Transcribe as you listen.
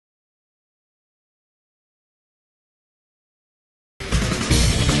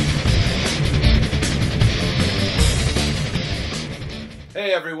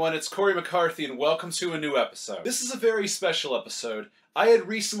Hey everyone, it's Cory McCarthy and welcome to a new episode. This is a very special episode. I had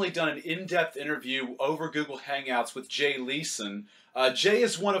recently done an in-depth interview over Google Hangouts with Jay Leeson. Jay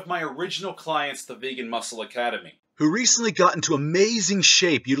is one of my original clients at the Vegan Muscle Academy, who recently got into amazing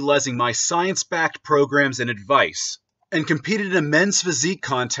shape utilizing my science-backed programs and advice, and competed in a men's physique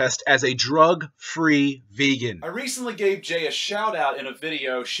contest as a drug-free vegan. I recently gave Jay a shout-out in a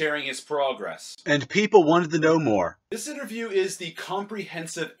video sharing his progress, and people wanted to know more. This interview is the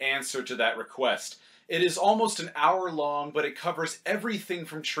comprehensive answer to that request. It is almost an hour long, but it covers everything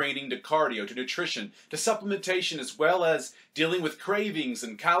from training to cardio to nutrition to supplementation, as well as dealing with cravings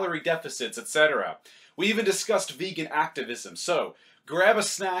and calorie deficits, etc. We even discussed vegan activism, so grab a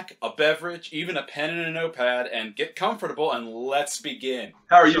snack, a beverage, even a pen and a notepad, and get comfortable, and let's begin.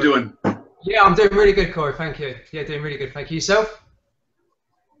 How are you doing? Yeah, I'm doing really good, Cory. Thank you. Yeah, doing really good. Thank you. Yourself?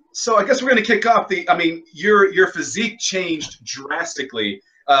 So I guess we're going to kick off your physique changed drastically.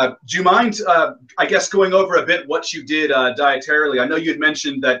 Do you mind, I guess, going over a bit what you did dietarily? I know you had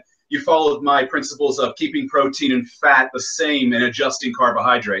mentioned that you followed my principles of keeping protein and fat the same and adjusting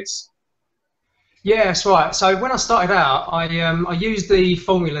carbohydrates. Yeah, that's right. So when I started out, I used the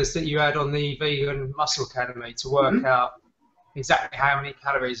formulas that you had on the Vegan Muscle Academy to work out exactly how many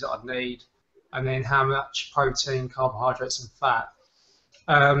calories that I'd need, and then how much protein, carbohydrates, and fat.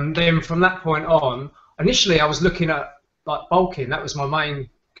 Then from that point on, initially I was looking at like bulking. That was my main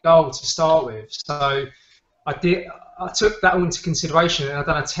goal to start with. So I took that all into consideration, and I've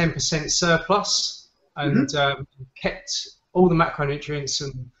done a 10% surplus, and kept all the macronutrients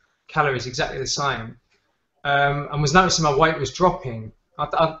and calories exactly the same, and was noticing my weight was dropping.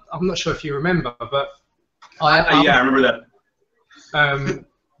 I'm not sure if you remember, but yeah, I remember that.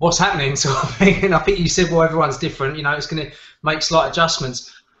 What's happening sort of thing, and I think you said, well, everyone's different, you know, it's going to make slight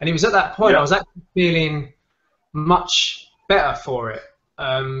adjustments, and it was at that point I was actually feeling much better for it.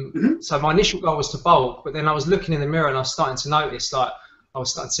 So my initial goal was to bulk, but then I was looking in the mirror and I was starting to notice, like, I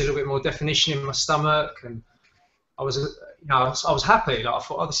was starting to see a little bit more definition in my stomach, and I was happy. Like, I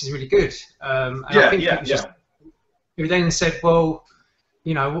thought, oh, this is really good. And I think it then said, well,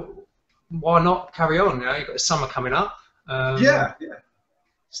 you know, why not carry on? You know, you've got the summer coming up.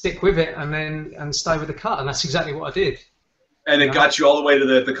 Stick with it, and stay with the cut, and that's exactly what I did. And it got you all the way to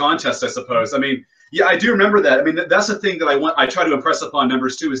the contest, I suppose. I mean, yeah, I do remember that. I mean, that's the thing that I try to impress upon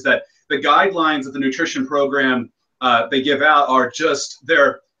members too, is that the guidelines that the nutrition program they give out are just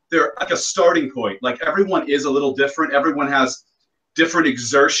they're like a starting point. Like, everyone is a little different. Everyone has different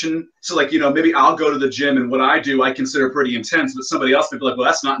exertion. So, like, you know, maybe I'll go to the gym and what I do I consider pretty intense, but somebody else may be like, well,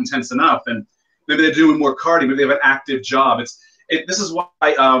 that's not intense enough. And maybe they're doing more cardio. Maybe they have an active job. This is why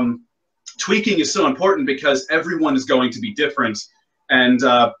tweaking is so important, because everyone is going to be different. And,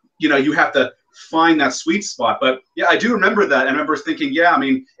 you know, you have to find that sweet spot. But yeah, I do remember that. I remember thinking, yeah, I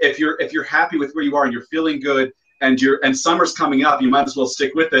mean, if you're happy with where you are and you're feeling good, and summer's coming up, you might as well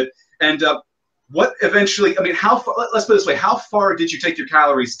stick with it. And what eventually, I mean, let's put it this way, how far did you take your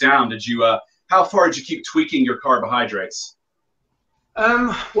calories down? How far did you keep tweaking your carbohydrates?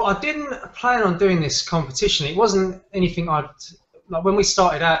 Well, I didn't plan on doing this competition. It wasn't anything like when we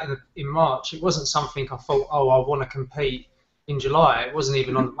started out in March, it wasn't something I thought, oh, I want to compete in July. It wasn't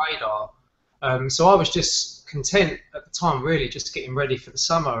even on the radar. So I was just content at the time, really, just getting ready for the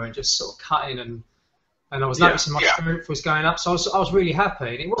summer and just sort of cutting, and I was noticing my strength was going up, so I was really happy.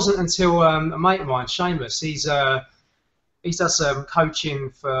 And it wasn't until a mate of mine, Seamus, he does some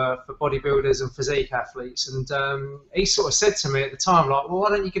coaching for bodybuilders and physique athletes, and he sort of said to me at the time, like, well, why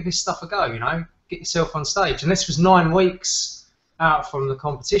don't you give this stuff a go, you know, get yourself on stage. And this was 9 weeks out from the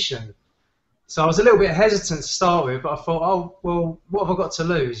competition. So I was a little bit hesitant to start with, but I thought, oh, well, what have I got to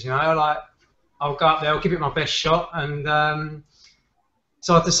lose, you know, like, I'll go up there, I'll give it my best shot. And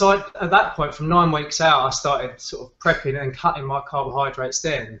so I decided at that point, from 9 weeks out, I started sort of prepping and cutting my carbohydrates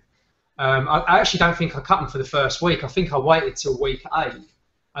then. I actually don't think I cut them for the first week. I think I waited till week 8,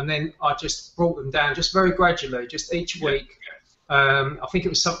 and then I just brought them down just very gradually, just each week. I think it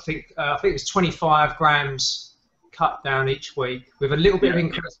was something, I think it was 25 grams cut down each week with a little bit of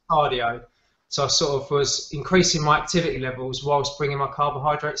increased cardio. So I sort of was increasing my activity levels whilst bringing my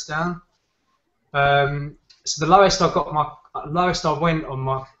carbohydrates down. So the lowest I went on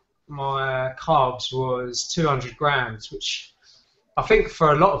my carbs was 200 grams, which I think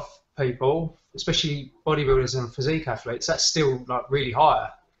for a lot of people, especially bodybuilders and physique athletes, that's still like really high.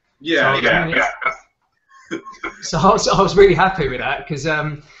 So I was really happy with that, because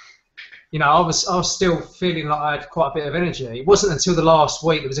you know, I was still feeling like I had quite a bit of energy. It wasn't until the last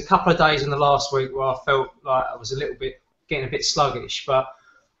week. There was a couple of days in the last week where I felt like I was getting a bit sluggish. But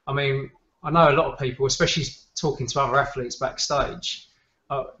I mean, I know a lot of people, especially talking to other athletes backstage,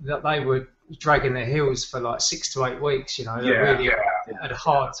 that they were dragging their heels for like 6 to 8 weeks. You know, they really had a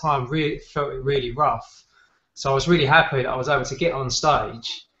hard time. Really felt it really rough. So I was really happy that I was able to get on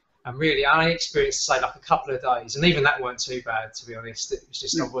stage, and really I only experienced, say, like a couple of days, and even that weren't too bad, to be honest. It was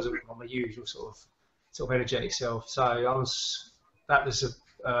just I wasn't on my usual sort of energetic self. So that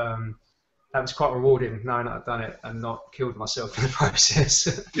was quite rewarding, knowing that I'd done it and not killed myself in the process.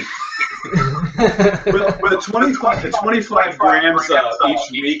 With the 25 grams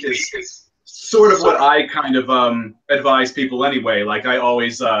each week is sort of what I kind of advise people anyway. Like I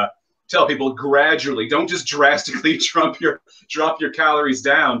always tell people, gradually, don't just drastically drop your calories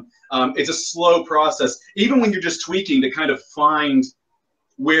down. It's a slow process, even when you're just tweaking to kind of find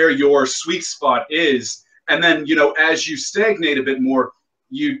where your sweet spot is. And then, you know, as you stagnate a bit more,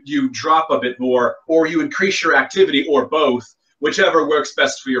 you drop a bit more, or you increase your activity, or both, whichever works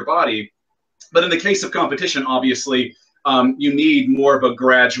best for your body. But in the case of competition, obviously, you need more of a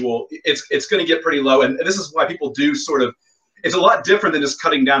gradual, it's going to get pretty low. And this is why people do sort of, it's a lot different than just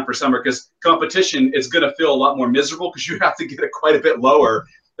cutting down for summer, because competition is going to feel a lot more miserable because you have to get it quite a bit lower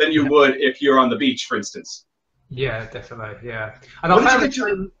than you would if you're on the beach, for instance. Yeah, definitely, yeah. And I was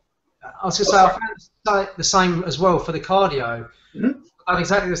going to say, I found the same as well for the cardio. Mm-hmm. I did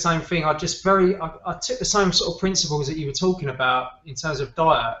exactly the same thing. I took the same sort of principles that you were talking about in terms of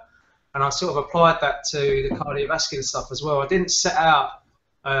diet, and I sort of applied that to the cardiovascular stuff as well. I didn't set out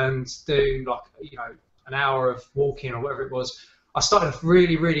and do, like, you know, an hour of walking or whatever it was. I started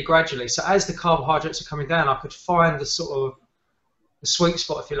really, really gradually. So as the carbohydrates are coming down, I could find the sort of the sweet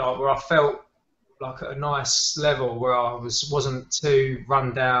spot, if you like, where I felt like at a nice level, where I wasn't too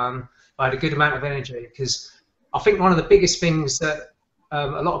run down. I had a good amount of energy, because I think one of the biggest things that a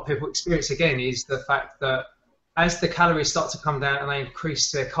lot of people experience again is the fact that as the calories start to come down and they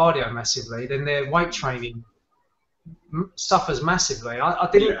increase their cardio massively, then their weight training suffers massively. I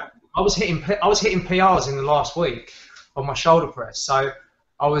was hitting PRs in the last week on my shoulder press. So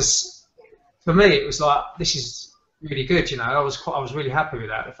for me, it was like, this is really good. You know, I was really happy with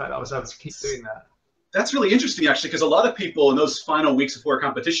that. The fact that I was able to keep doing that. That's really interesting, actually, because a lot of people in those final weeks before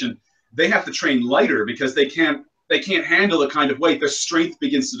competition, they have to train lighter because they can't handle the kind of weight. Their strength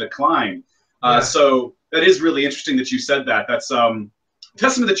begins to decline. So that is really interesting that you said that. That's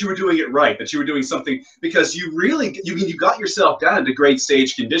testament that you were doing it right, that you were doing something, because you got yourself down into great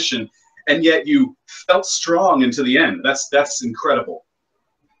stage condition, and yet you felt strong into the end. That's incredible.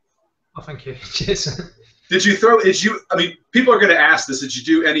 Oh, thank you. Cheers. I mean, people are going to ask this, did you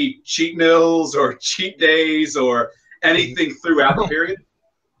do any cheat meals or cheat days or anything throughout the period?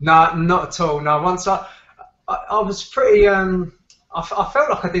 No, not at all. No, once I was pretty, I felt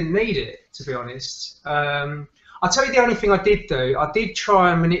like I didn't need it, to be honest. I'll tell you the only thing I did do. I did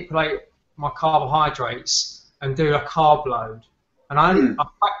try and manipulate my carbohydrates and do a carb load. And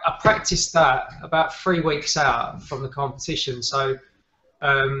I practiced that about 3 weeks out from the competition. So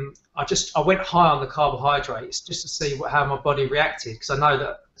I went high on the carbohydrates just to see how my body reacted, because I know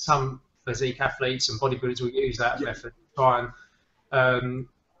that some physique athletes and bodybuilders will use that method to try and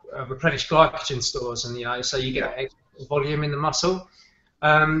replenish glycogen stores, and, you know, so you get extra volume in the muscle.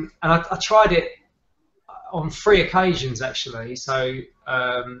 And I tried it on 3 occasions, actually. So it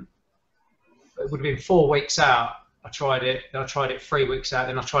would have been 4 weeks out. I tried it, then I tried it 3 weeks out,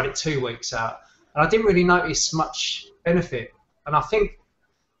 then I tried it 2 weeks out, and I didn't really notice much benefit. And I think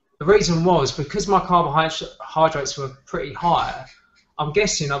the reason was because my carbohydrates were pretty high. I'm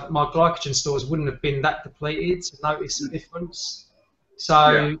guessing my glycogen stores wouldn't have been that depleted to notice the difference.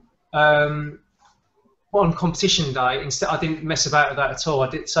 So on competition day, instead, I didn't mess about with that at all.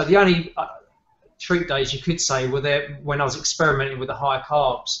 So the only treat days, you could say, were there when I was experimenting with the high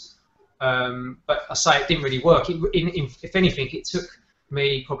carbs. But I say it didn't really work. If anything, it took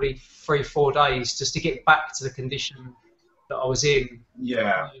me probably 3-4 days just to get back to the condition that I was in.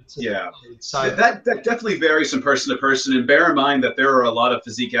 So that definitely varies from person to person. And bear in mind that there are a lot of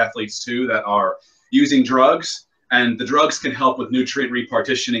physique athletes too that are using drugs, and the drugs can help with nutrient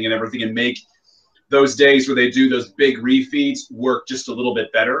repartitioning and everything, and make those days where they do those big refeeds work just a little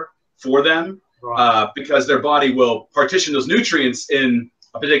bit better for them, because their body will partition those nutrients in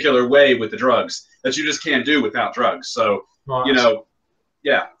a particular way with the drugs that you just can't do without drugs. So, you know,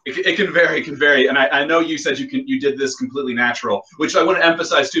 it can vary. And I know you said you did this completely natural, which I want to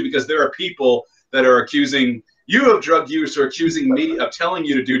emphasize too, because there are people that are accusing you of drug use or accusing me of telling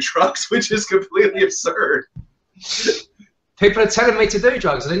you to do drugs, which is completely absurd. People are telling me to do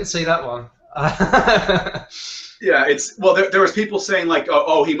drugs. I didn't see that one. There was people saying like,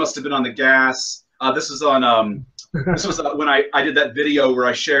 oh, he must have been on the gas. This was on this was when I did that video where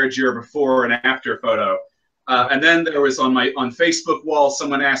I shared your before and after photo. And then there was on Facebook wall,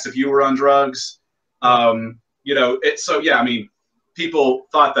 someone asked if you were on drugs. You know, so yeah, I mean, people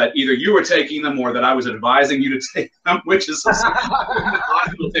thought that either you were taking them or that I was advising you to take them, which is a lot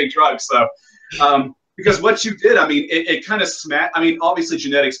of people take drugs. So, because what you did, I mean, it kind of smash. I mean, obviously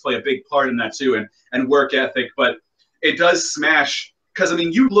genetics play a big part in that too, and work ethic, but it does smash. Because I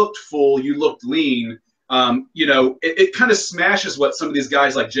mean, you looked full, you looked lean. You know, it kind of smashes what some of these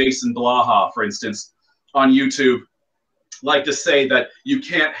guys like Jason Blaha, for instance, on YouTube, like to say that you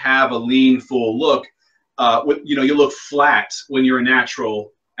can't have a lean, full look. You know, you look flat when you're a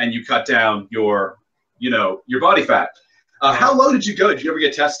natural and you cut down your, you know, your body fat. How low did you go? Did you ever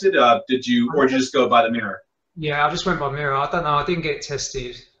get tested? Or did you just go by the mirror? Yeah, I just went by mirror. I don't know. I didn't get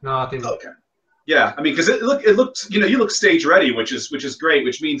tested. No, I didn't. Okay. Yeah, I mean, because it looked, you know, you look stage ready, which is great,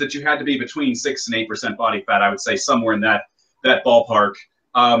 which means that you had to be between 6 and 8% body fat. I would say somewhere in that ballpark.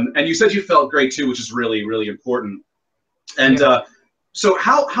 And you said you felt great too, which is really, really important. And so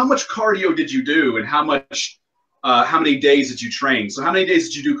how much cardio did you do, and how many days did you train? So how many days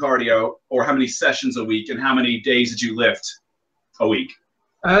did you do cardio, or how many sessions a week, and how many days did you lift a week?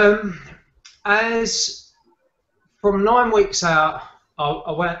 As from 9 weeks out, I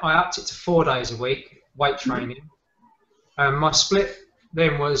upped it to 4 days a week, weight training. My split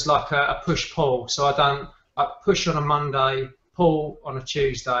then was like a push-pull. So I done a push on a Monday, pull on a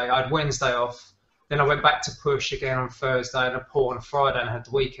Tuesday. I had Wednesday off. Then I went back to push again on Thursday and a pull on a Friday, and I had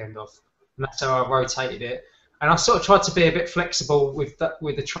the weekend off. And that's how I rotated it. And I sort of tried to be a bit flexible with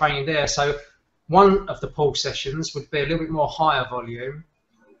the training there. So one of the pull sessions would be a little bit more higher volume,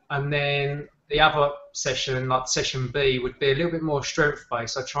 and then the other session, like session B, would be a little bit more strength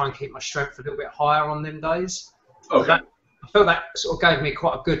based. I try and keep my strength a little bit higher on them days. Okay. I felt that sort of gave me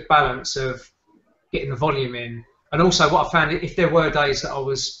quite a good balance of getting the volume in. And also what I found, if there were days that I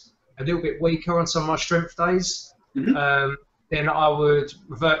was a little bit weaker on some of my strength days, then I would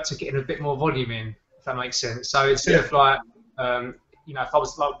revert to getting a bit more volume in, if that makes sense. So instead of like, you know,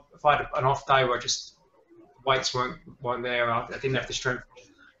 if I had an off day where just weights weren't there, I didn't have the strength,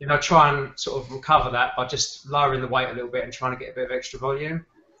 you know, try and sort of recover that by just lowering the weight a little bit and trying to get a bit of extra volume.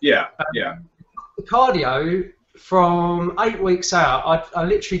 Yeah, The cardio, from 8 weeks out, I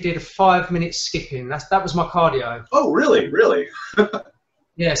literally did a 5-minute skipping. That was my cardio. Oh, really? Really?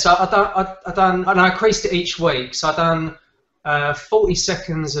 Yeah, so I done, and I increased it each week. So I done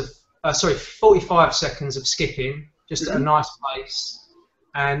 45 seconds of skipping, just at a nice pace,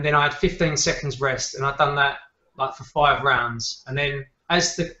 and then I had 15 seconds rest, and I'd done that like for 5 rounds, and then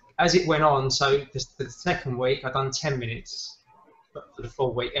as it went on, so the second week I done 10 minutes for the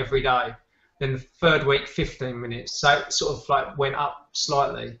full week every day. Then the third week 15 minutes. So it sort of like went up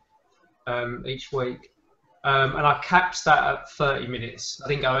slightly each week, and I capped that at 30 minutes. I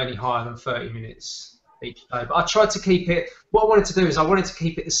didn't go any higher than 30 minutes each day. But I tried to keep it. What I wanted to do is I wanted to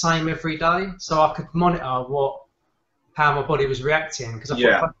keep it the same every day, so I could monitor how my body was reacting. Because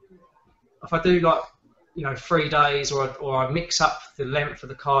if I do like, you know, 3 days, or I mix up the length of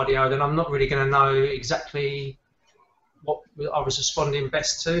the cardio, then I'm not really going to know exactly what I was responding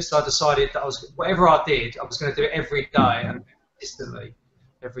best to. So I decided that whatever I did, I was going to do it every day and consistently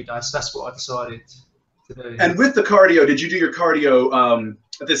every day. So that's what I decided to do. And with the cardio, did you do your cardio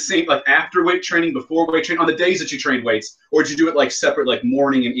at the same, like after weight training, before weight training, on the days that you trained weights, or did you do it like separate, like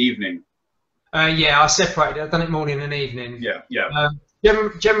morning and evening? Yeah, I separated. I've done it morning and evening. Yeah.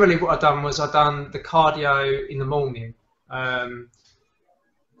 Generally, what I've done was I've done the cardio in the morning.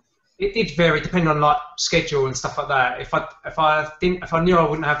 It did vary depending on like schedule and stuff like that. If I knew I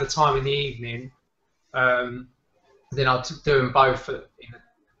wouldn't have the time in the evening, then I'd do them both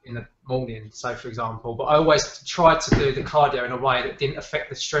in the morning. So for example, but I always tried to do the cardio in a way that didn't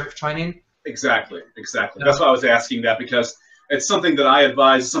affect the strength training. Exactly. That's why I was asking that, because it's something that I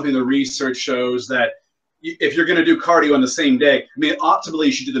advise. Something the research shows that if you're going to do cardio on the same day, I mean, optimally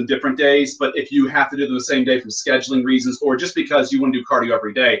you should do them different days, but if you have to do them the same day from scheduling reasons, or just because you want to do cardio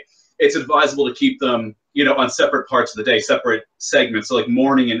every day, it's advisable to keep them, you know, on separate parts of the day, separate segments, so like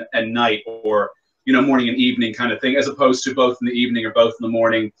morning and night, or, you know, morning and evening kind of thing, as opposed to both in the evening or both in the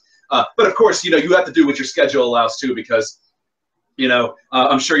morning. But of course, you know, you have to do what your schedule allows too, because, you know,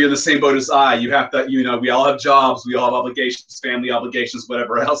 I'm sure you're in the same boat as I. You have to, you know, we all have jobs, we all have obligations, family obligations,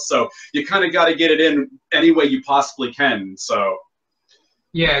 whatever else. So you kind of got to get it in any way you possibly can. So.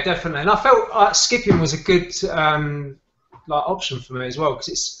 Yeah, definitely. And I felt skipping was a good like option for me as well,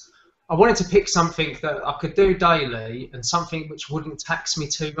 because I wanted to pick something that I could do daily and something which wouldn't tax me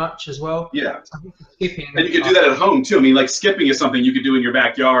too much as well. Yeah. So skipping, and you could do that at home too. I mean, like skipping is something you could do in your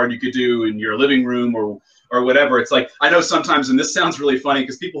backyard, you could do in your living room, or whatever. It's like, I know sometimes, and this sounds really funny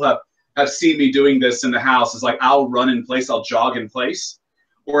because people have have seen me doing this in the house is like I'll run in place, I'll jog in place,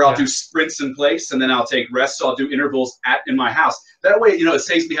 or I'll do sprints in place, and then I'll take rest. So I'll do intervals in my house. That way, you know, it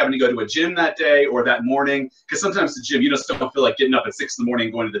saves me having to go to a gym that day or that morning, because sometimes the gym, you just don't feel like getting up at 6 in the morning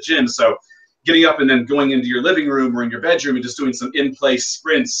and going to the gym. So getting up and then going into your living room or in your bedroom and just doing some in-place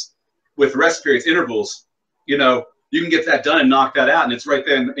sprints with rest periods, intervals, you know, you can get that done and knock that out, and it's right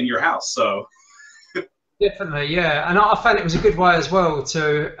there in your house. So definitely, yeah. And I found it was a good way as well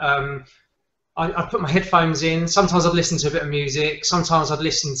to I put my headphones in. Sometimes I'd listen to a bit of music. Sometimes I'd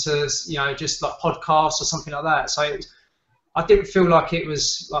listen to, you know, just like podcasts or something like that. So I didn't feel like it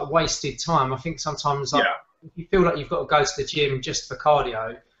was like wasted time. I think sometimes like, if you feel like you've got to go to the gym just for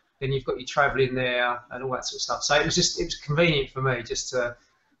cardio, then you've got your travelling there and all that sort of stuff. So it was convenient for me just to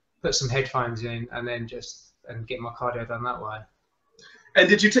put some headphones in and then and get my cardio done that way. And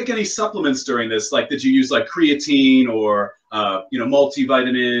did you take any supplements during this? Like, did you use like creatine or, you know,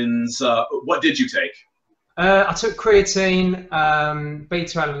 multivitamins? What did you take? I took creatine,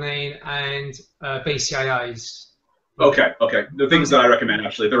 beta-alanine, and BCAAs. Okay, okay. The things that I recommend,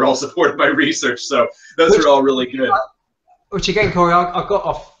 actually, they're all supported by research, so those are all really good. Which again, Corey, I got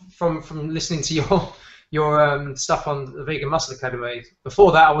off from listening to your stuff on the Vegan Muscle Academy.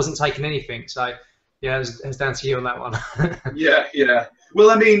 Before that, I wasn't taking anything, so yeah, it was down to you on that one. Yeah, yeah. Well,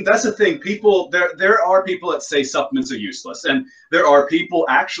 I mean, that's the thing. People, there are people that say supplements are useless, and there are people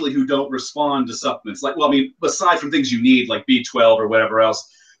actually who don't respond to supplements. Like, well, I mean, aside from things you need, like B12 or whatever else,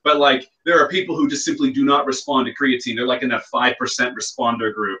 but like there are people who just simply do not respond to creatine. They're like in that 5%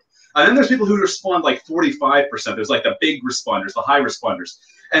 responder group. And then there's people who respond like 45%. There's like the big responders, the high responders.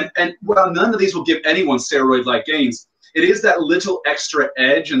 And while none of these will give anyone steroid-like gains, it is that little extra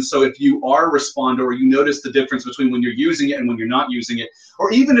edge. And so if you are a responder, or you notice the difference between when you're using it and when you're not using it,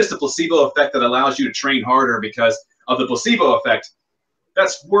 or even just a placebo effect that allows you to train harder because of the placebo effect,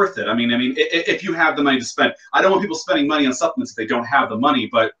 that's worth it. I mean, if you have the money to spend. I don't want people spending money on supplements if they don't have the money,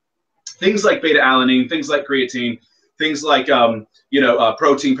 but things like beta-alanine, things like creatine, things like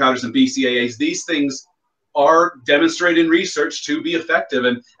protein powders and BCAAs, these things are demonstrated in research to be effective,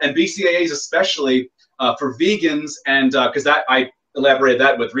 and BCAAs especially for vegans, and because I elaborated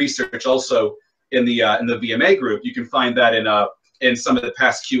that with research also in the VMA group. You can find that in some of the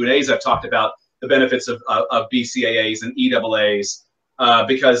past Q&As. I've talked about the benefits of BCAAs and EAAs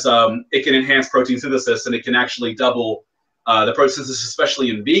because it can enhance protein synthesis, and it can actually double the protein synthesis, especially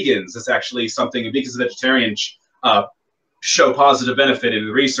in vegans. It's actually something, and vegans and vegetarians show positive benefit in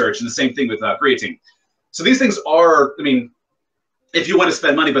the research, and the same thing with creatine. So these things are, I mean, if you want to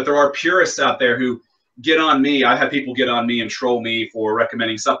spend money, but there are purists out there who get on me. I've had people get on me and troll me for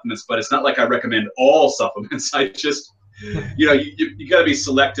recommending supplements, but it's not like I recommend all supplements. I just, you know, you got to be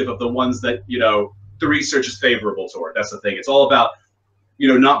selective of the ones that, you know, the research is favorable toward. That's the thing. It's all about, you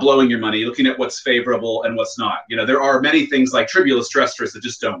know, not blowing your money, looking at what's favorable and what's not. You know, there are many things like tributyl estrestors that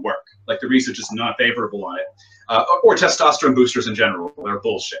just don't work. Like the research is not favorable on it. Or testosterone boosters in general. They're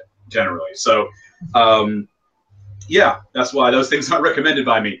bullshit, generally. So, yeah, that's why those things aren't recommended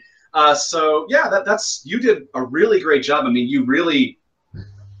by me. So, yeah, you did a really great job. I mean, you really,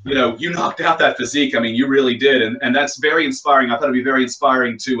 you know, you knocked out that physique. I mean, you really did. And that's very inspiring. I thought it'd be very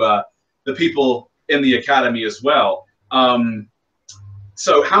inspiring to the people in the academy as well.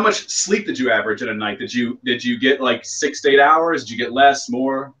 So how much sleep did you average in a night? Did you get like 6 to 8 hours? Did you get less,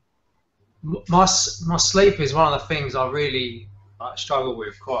 more? My sleep is one of the things I really struggle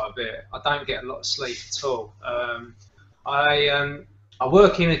with quite a bit. I don't get a lot of sleep at all. I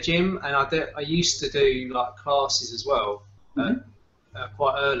work in a gym, and I used to do like classes as well,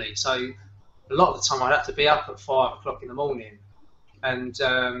 quite early. So a lot of the time I'd have to be up at 5 o'clock in the morning, and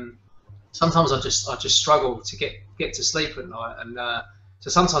sometimes I just struggle to get to sleep at night, and so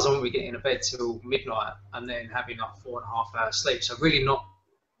sometimes I won't be getting to bed till midnight, and then having like 4.5 hours sleep. So really not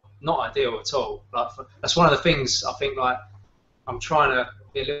ideal at all. Like that's one of the things I think like I'm trying to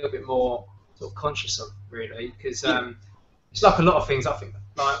be a little bit more sort of conscious of, really, because it's like a lot of things. I think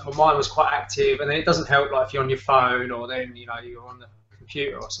like my mind was quite active, and then it doesn't help like if you're on your phone, or then you know you're on the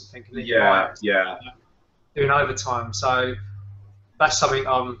computer or something, and then you're doing overtime. So that's something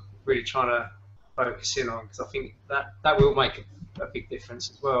I'm really trying to focus in on, because I think that will make a big difference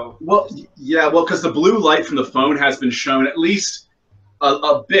as well. Well, yeah, well, because the blue light from the phone has been shown at least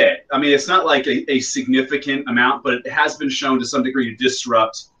a bit. I mean, it's not like a significant amount, but it has been shown to some degree to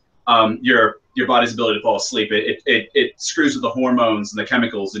disrupt your body's ability to fall asleep. It screws with the hormones and the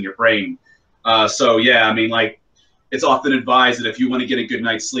chemicals in your brain. So yeah, I mean, like, it's often advised that if you want to get a good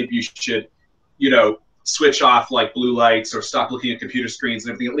night's sleep, you should, you know, switch off like blue lights or stop looking at computer screens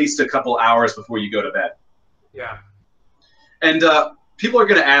and everything at least a couple hours before you go to bed. Yeah. And people are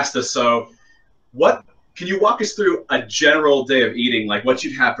going to ask this. So what can you walk us through a general day of eating, like what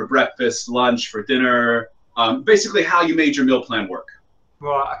you'd have for breakfast, lunch, for dinner, basically how you made your meal plan work?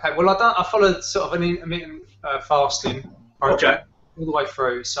 Right. Okay. Well, I followed sort of an intermittent fasting program all the way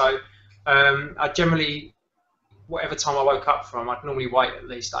through. So I generally, whatever time I woke up from, I'd normally wait at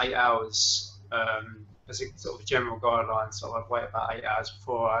least 8 hours as a sort of general guideline. So I'd wait about 8 hours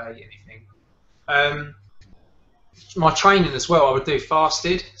before I ate anything. My training as well, I would do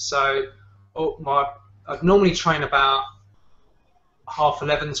fasted. So I'd normally train about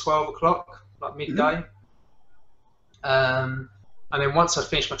 11:30, 12 o'clock, like midday. And then once I'd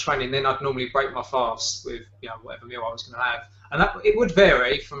finished my training, then I'd normally break my fast with whatever meal I was going to have. And it would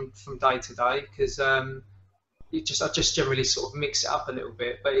vary from day to day because I just generally sort of mix it up a little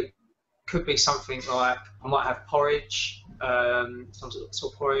bit. But it could be something like I might have porridge, some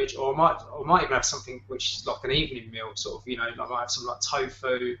sort of porridge, or I might even have something which is like an evening meal, sort of like I might have some like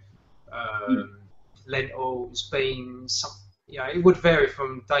tofu, lentils, beans. It would vary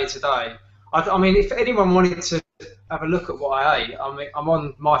from day to day. I mean, if anyone wanted to have a look at what I ate, I mean, I'm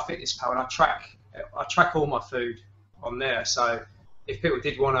on MyFitnessPal and I track all my food on there. So if people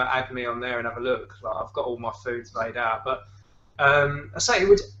did want to add me on there and have a look, like I've got all my foods laid out. But I say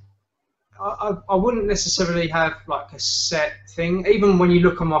I wouldn't necessarily have like a set thing. Even when you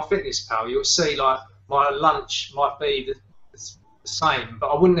look on MyFitnessPal, you'll see like my lunch might be the same, but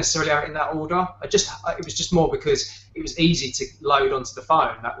I wouldn't necessarily have it in that order. It was just more because it was easy to load onto the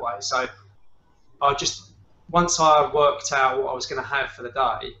phone that way. So once I worked out what I was going to have for the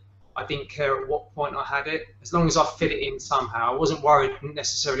day, I didn't care at what point I had it, as long as I fit it in somehow. I wasn't worried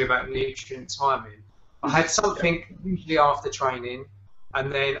necessarily about nutrient timing. I had something usually after training,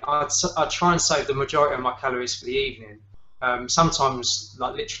 and then I'd try and save the majority of my calories for the evening. Sometimes,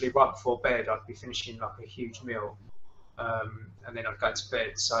 like literally right before bed, I'd be finishing like a huge meal, and then I'd go to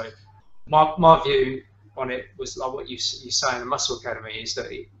bed. So my view on it was like what you say in the Muscle Academy, is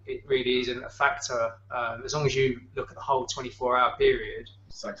that it really isn't a factor as long as you look at the whole 24-hour period.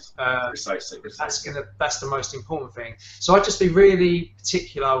 Precisely. That's the most important thing. So I'd just be really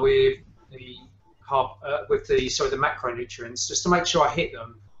particular with the macronutrients, just to make sure I hit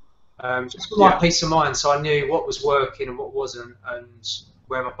them, just for my peace of mind, so I knew what was working and what wasn't, and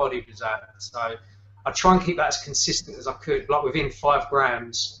where my body was at. So I try and keep that as consistent as I could, like within 5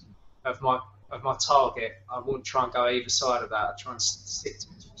 grams of my target. I wouldn't try and go either side of that. I try and stick to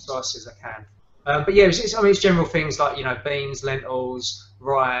it as precisely as I can. But yeah, it's general things like beans, lentils,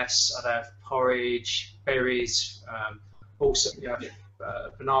 rice. I'd have porridge, berries, also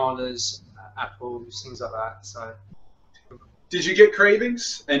bananas, apples, things like that. So, did you get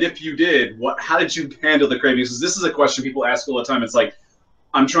cravings? And if you did, how did you handle the cravings? Because this is a question people ask all the time. It's like,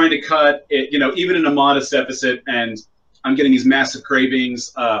 I'm trying to cut it, even in a modest deficit, and I'm getting these massive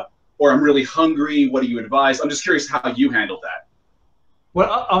cravings. Or I'm really hungry. What do you advise? I'm just curious how you handled that.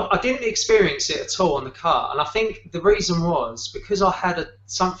 Well, I didn't experience it at all on the cut, and I think the reason was because I had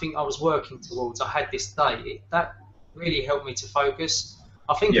something I was working towards. I had this date. That really helped me to focus.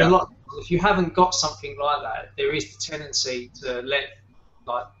 I think a lot. If you haven't got something like that, there is the tendency to let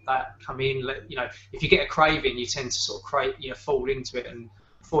like that come in. If you get a craving, you tend to sort of fall into it, and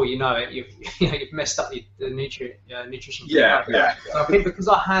before you know it, you've messed up the nutrition. So I think because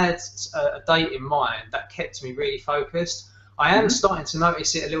I had a date in mind, that kept me really focused. I am starting to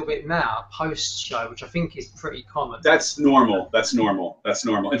notice it a little bit now, post-show, which I think is pretty common. That's normal.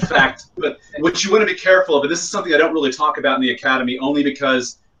 In fact, but what you want to be careful of, and this is something I don't really talk about in the Academy, only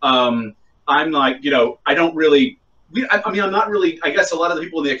because I'm like, I don't really, I'm not really, I guess a lot of the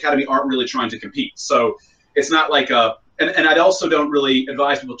people in the Academy aren't really trying to compete. So it's not like and I also don't really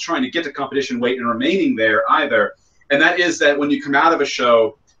advise people trying to get to competition weight and remaining there either. And that is that when you come out of a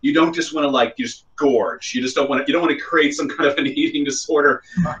show, you don't just want to just gorge. You just don't want to create some kind of an eating disorder.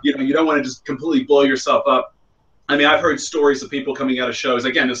 You don't want to just completely blow yourself up. I mean, I've heard stories of people coming out of shows.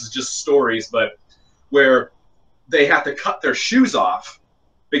 Again, this is just stories, but where they have to cut their shoes off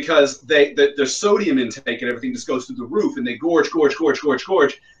because their sodium intake and everything just goes through the roof, and they gorge,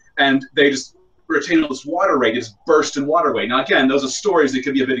 and they just retain all this water weight, just burst in water weight. Now, again, those are stories that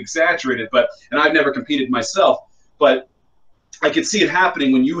could be a bit exaggerated, and I've never competed myself, but I could see it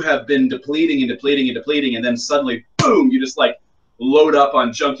happening when you have been depleting, and then suddenly, boom, you just load up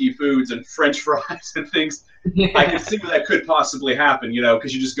on junky foods and French fries and things. I can see where that could possibly happen,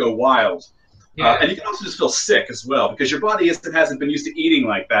 because you just go wild. And you can also just feel sick as well, because your body hasn't been used to eating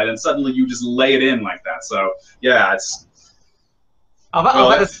like that, and suddenly you just lay it in like that. So, yeah, it's... I've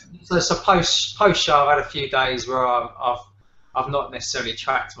had post-show, I've had a few days where I've I've not necessarily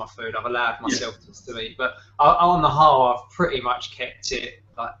tracked my food. I've allowed myself to eat, but on the whole, I've pretty much kept it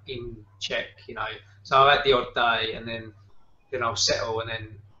like in check, you know. So I've had the odd day, and then I'll settle, and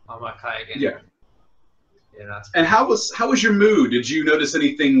then I'm okay again. Yeah. You know. And how was your mood? Did you notice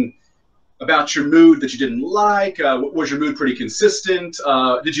anything about your mood that you didn't like? Was your mood pretty consistent?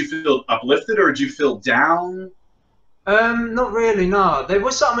 Did you feel uplifted, or did you feel down? Not really. No, there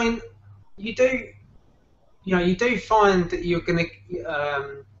was. I mean, you do find that you're gonna.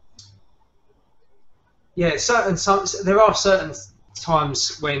 There are certain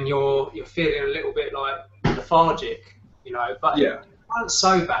times when you're feeling a little bit like lethargic, you know. But yeah, it weren't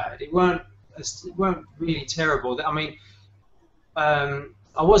so bad. It weren't really terrible. I mean,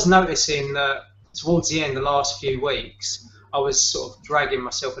 I was noticing that towards the end, the last few weeks, I was sort of dragging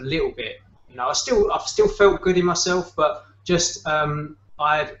myself a little bit. You know, I've still felt good in myself, but just I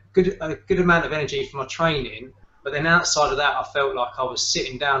had a good amount of energy for my training. But then outside of that, I felt like I was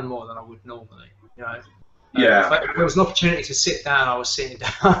sitting down more than I would normally. You know. Yeah. If there was an opportunity to sit down, I was sitting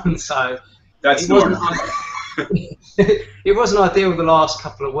down. So that's normal. It wasn't ideal the last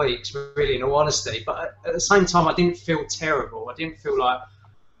couple of weeks, really, in all honesty. But at the same time, I didn't feel terrible. I didn't feel like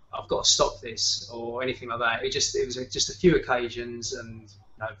I've got to stop this or anything like that. It was just a few occasions, and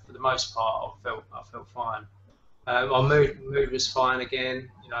you know, for the most part, I felt fine. My mood was fine again.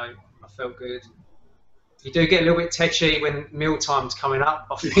 You know, I felt good. You do get a little bit tetchy when meal time's coming up,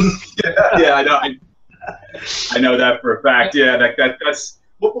 I think. yeah, I know. I know that for a fact. Yeah, that's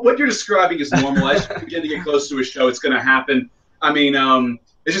what you're describing is normal. As you begin to get close to a show, it's going to happen. I mean,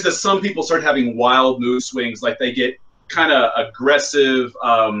 it's just that some people start having wild mood swings, like they get kind of aggressive.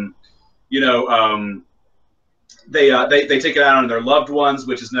 They take it out on their loved ones,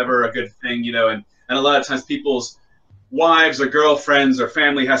 which is never a good thing, you know. And a lot of times, people's wives or girlfriends or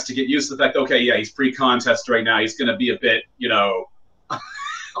family has to get used to the fact, okay, yeah, he's pre-contest right now. He's going to be a bit, you know,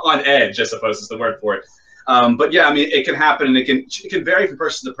 on edge, I suppose is the word for it. But yeah, I mean, it can happen, and it can vary from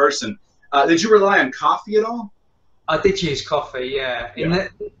person to person. Did you rely on coffee at all? I did use coffee, yeah.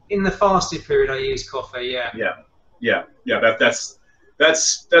 In the fasting period, I used coffee, yeah. Yeah.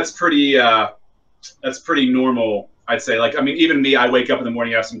 That's pretty normal, I'd say. Like, I mean, even me, I wake up in the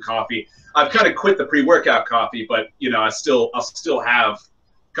morning, have some coffee. I've kind of quit the pre-workout coffee, but you know, I'll still have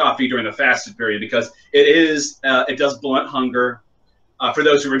coffee during the fasted period because it does blunt hunger. For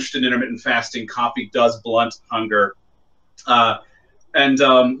those who are interested in intermittent fasting, coffee does blunt hunger, and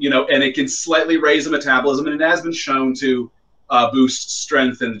it can slightly raise the metabolism, and it has been shown to boost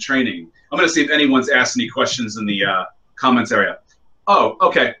strength in the training. I'm going to see if anyone's asked any questions in the comments area. Oh,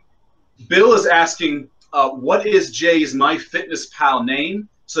 okay. Bill is asking, what is Jay's MyFitnessPal name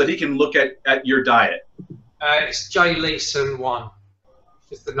so that he can look at your diet? It's J Leeson 1.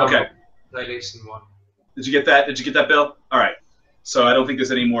 Just the number. Okay. J Leeson 1. Did you get that? Did you get that, Bill? All right. So I don't think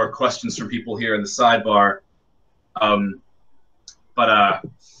there's any more questions from people here in the sidebar. But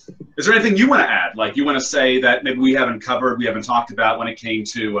is there anything you want to add? Like you want to say that maybe we haven't covered, we haven't talked about when it came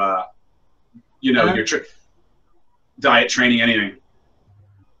to, your diet, training, anything?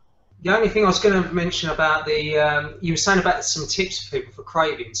 The only thing I was going to mention about you were saying about some tips for people for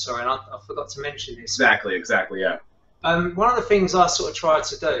craving, sorry, and I forgot to mention this. Exactly, yeah. One of the things I sort of tried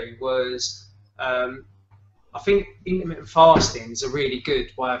to do was, I think intermittent fasting is a really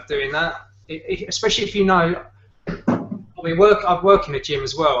good way of doing that, especially if you know, I work in a gym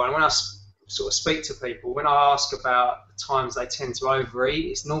as well, and when I sort of speak to people, when I ask about the times they tend to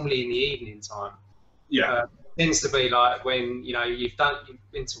overeat, it's normally in the evening time. Yeah. It tends to be like when, you know, you've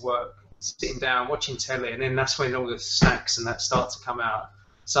been to work, sitting down, watching telly, and then that's when all the snacks and that start to come out.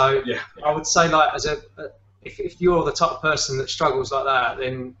 So yeah. I would say, like, if you're the type of person that struggles like that,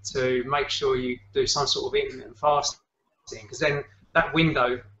 then to make sure you do some sort of intermittent fasting, because then that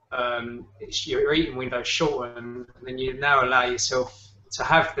window, your eating window shortened, and then you now allow yourself to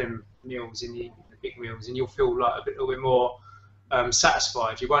have them meals in the big meals, and you'll feel like a little bit more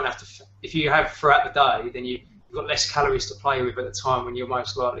satisfied. You won't have to, if you have throughout the day, then you've got less calories to play with at the time when you're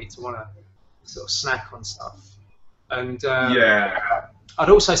most likely to want to sort of snack on stuff. And yeah, I'd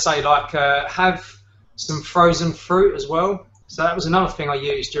also say, like, have some frozen fruit as well. So that was another thing I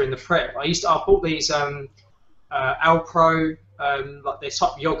used during the prep. I bought these Alpro, like they're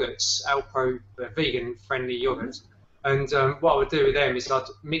type yogurts, Alpro, vegan friendly yogurts. And what I would do with them is I'd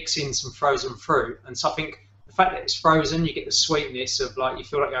mix in some frozen fruit. And so I think the fact that it's frozen, you get the sweetness of, like, you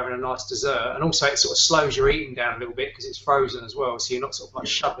feel like you're having a nice dessert, and also it sort of slows your eating down a little bit because it's frozen as well, so you're not sort of like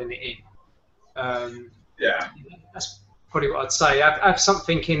shoving it in. Yeah, that's probably what I'd say. Have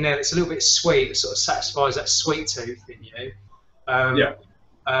something in there that's a little bit sweet, that sort of satisfies that sweet tooth in you.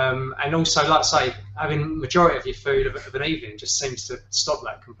 And also, like I say, having majority of your food of an evening just seems to stop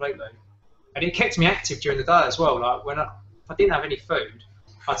that completely. And it kept me active during the day as well. Like if I didn't have any food,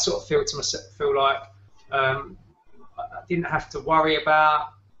 I'd sort of feel like I didn't have to worry about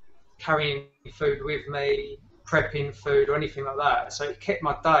carrying food with me, prepping food or anything like that. So it kept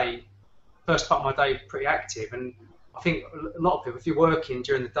my first part of my day pretty active. And I think a lot of people, if you're working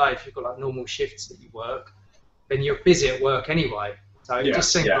during the day, if you've got like normal shifts that you work, then you're busy at work anyway. So it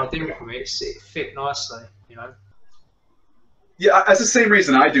just seemed ideal for me. It fit nicely, you know. Yeah, that's the same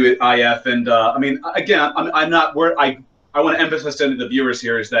reason I do it, IF. And I mean, again, I'm not where I want to emphasize to the viewers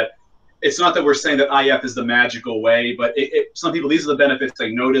here is that it's not that we're saying that IF is the magical way, but some people, these are the benefits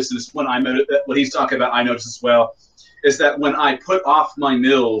they notice. And it's what he's talking about, I notice as well, is that when I put off my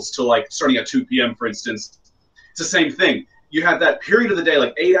meals to like starting at 2 p.m., for instance, it's the same thing. You have that period of the day,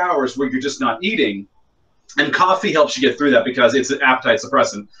 like 8 hours where you're just not eating. And coffee helps you get through that because it's an appetite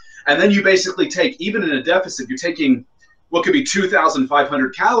suppressant. And then you basically take, even in a deficit, you're taking what could be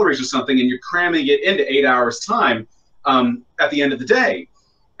 2,500 calories or something, and you're cramming it into 8 hours time at the end of the day.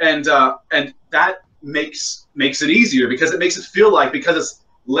 And that makes it easier because it makes it feel like, because it's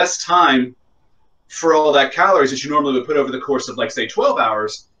less time for all that calories that you normally would put over the course of, like, say, 12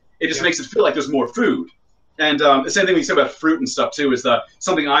 hours, it just makes it feel like there's more food. And the same thing we say about fruit and stuff too is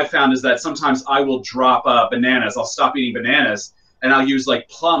something I've found is that sometimes I will drop bananas. I'll stop eating bananas and I'll use like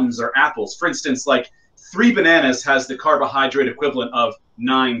plums or apples. For instance, like 3 bananas has the carbohydrate equivalent of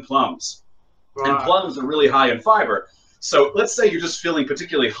 9 plums. Right. And plums are really high in fiber. So let's say you're just feeling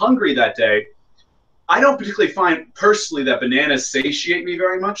particularly hungry that day. I don't particularly find personally that bananas satiate me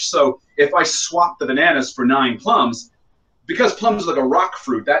very much. So if I swap the bananas for 9 plums, because plums is like a rock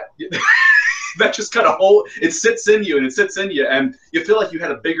fruit, that that just kind of it sits in you and it sits in you, and you feel like you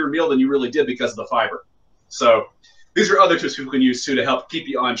had a bigger meal than you really did because of the fiber. So these are other tips people can use too to help keep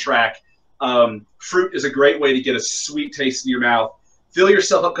you on track. Fruit is a great way to get a sweet taste in your mouth, fill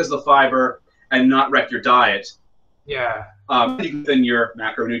yourself up because of the fiber, and not wreck your diet. Yeah. Within your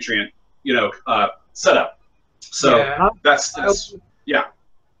macronutrient, setup. So that's yeah.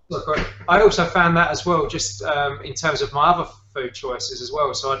 Look, I also found that as well, just in terms of my other food choices as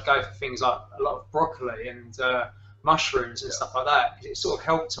well. So I'd go for things like a lot of broccoli and mushrooms and stuff like that. It sort of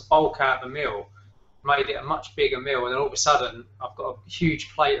helped to bulk out the meal, made it a much bigger meal, and then all of a sudden I've got a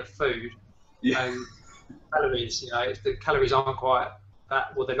huge plate of food. Yeah. And calories, the calories aren't quite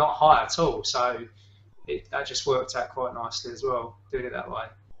that, well, they're not high at all. So that just worked out quite nicely as well, doing it that way.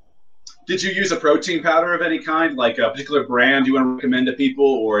 Did you use a protein powder of any kind, like a particular brand you want to recommend to people,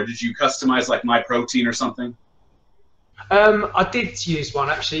 or did you customize like My Protein or something? I did use one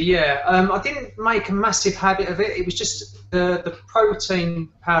actually, yeah. I didn't make a massive habit of it. It was just the protein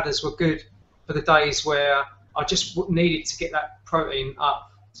powders were good for the days where I just needed to get that protein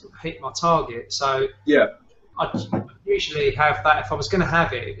up to hit my target. So yeah, I'd usually have that. If I was going to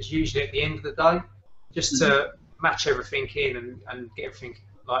have it, it was usually at the end of the day, just to match everything in and get everything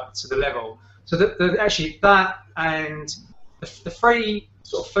like to the level. So actually that and the 3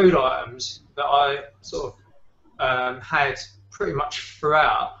 sort of food items that I sort of had pretty much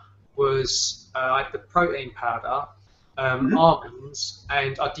throughout was I had the protein powder, almonds,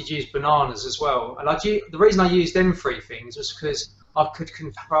 and I did use bananas as well. And the reason I used them 3 things was because I could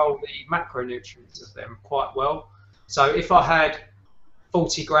control the macronutrients of them quite well. So if I had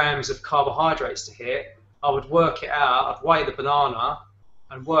 40 grams of carbohydrates to hit, I would work it out. I'd weigh the banana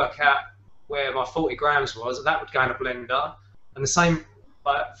and work out where my 40 grams was, and that would go in a blender. And the same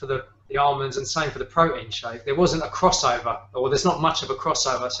for the almonds, and same for the protein shake. There wasn't a crossover, or there's not much of a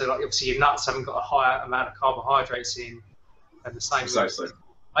crossover. So like obviously your nuts haven't got a higher amount of carbohydrates in, and the same. Precisely.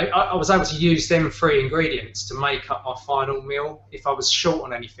 I was able to use them 3 ingredients to make up my final meal. If I was short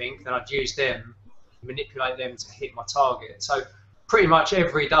on anything, then I'd use them, manipulate them to hit my target. So pretty much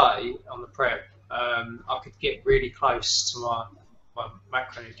every day on the prep, I could get really close to my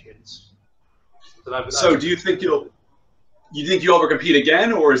macronutrients. So do you think you'll ever compete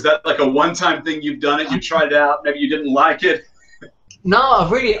again, or is that like a one-time thing? You've done it, you tried it out, maybe you didn't like it? No,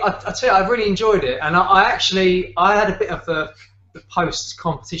 I tell you, I really enjoyed it, and I had a bit of the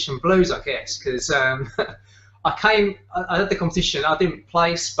post-competition blues, I guess, because I had the competition, I didn't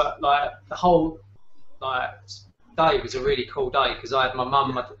place, but like the whole day was a really cool day because I had my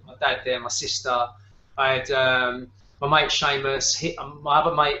mum, my dad there, my sister, I had my mate Seamus, my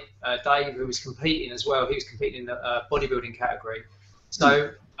other mate Dave, who was competing as well. He was competing in the bodybuilding category.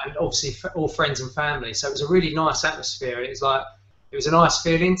 So, and obviously all friends and family. So it was a really nice atmosphere. It was a nice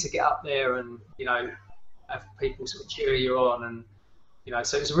feeling to get up there and have people sort of cheer you on, and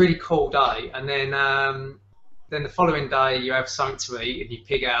so it was a really cool day. And then the following day you have something to eat and you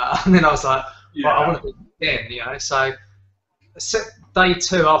pig out. And then I was like, but I Yeah. want to do it again, you know. So day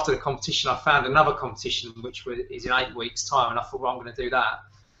 2 after the competition, I found another competition which is in 8 weeks' time, and I thought, well, I'm going to do that.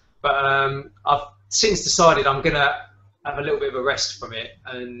 But I've since decided I'm going to have a little bit of a rest from it,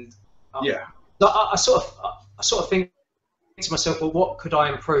 and Yeah. I sort of think to myself, well, what could I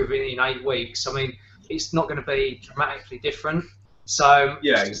improve in 8 weeks? I mean, it's not going to be dramatically different. So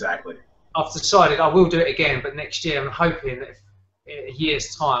Yeah, exactly. I've decided I will do it again, but next year I'm hoping that in a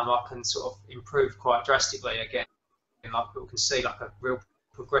year's time I can sort of improve quite drastically again. And like people can see like a real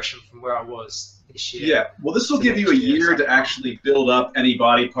progression from where I was this year. Yeah, well, this will to give you a next year. year to actually build up any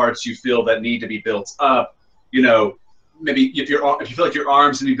body parts you feel that need to be built up. You know, maybe if you feel like your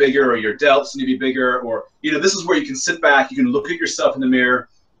arms need to be bigger or your delts need to be bigger, or this is where you can sit back, you can look at yourself in the mirror,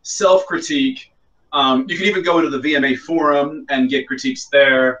 self-critique. You can even go into the VMA forum and get critiques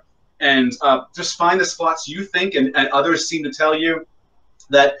there, and just find the spots you think and others seem to tell you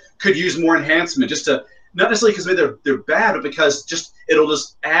that could use more enhancement, just to not necessarily because they're bad, but because it'll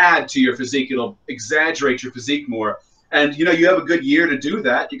just add to your physique. It'll exaggerate your physique more. And you have a good year to do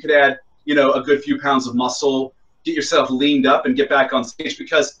that. You could add a good few pounds of muscle, get yourself leaned up, and get back on stage.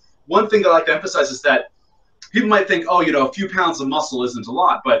 Because one thing that I like to emphasize is that people might think, oh, a few pounds of muscle isn't a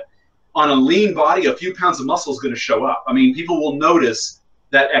lot, but on a lean body, a few pounds of muscle is going to show up. I mean, people will notice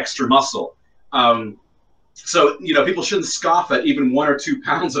that extra muscle. So people shouldn't scoff at even 1 or 2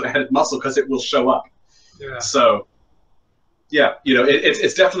 pounds of added muscle, because it will show up. Yeah. So, yeah,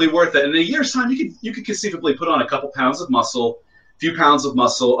 it's definitely worth it. In a year's time, you could conceivably put on a couple pounds of muscle, a few pounds of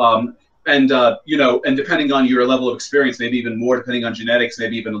muscle, and depending on your level of experience, maybe even more, depending on genetics,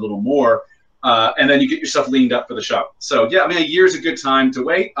 maybe even a little more, and then you get yourself leaned up for the show. So, yeah, I mean, a year's a good time to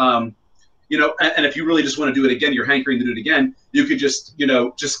wait. And if you really just want to do it again, you're hankering to do it again, you could just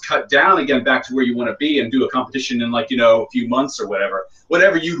cut down again back to where you want to be and do a competition in a few months or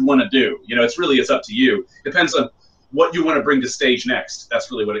whatever you'd want to do. It's up to you. Depends on what you want to bring to stage next. That's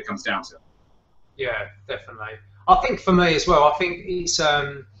really what it comes down to. Yeah, definitely. I think for me as well, I think it's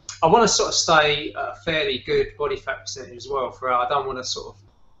I want to sort of stay at a fairly good body fat percentage as well. I don't want to sort of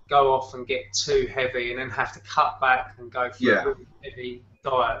go off and get too heavy and then have to cut back and go for a really heavy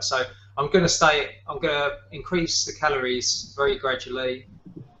diet. So I'm going to increase the calories very gradually,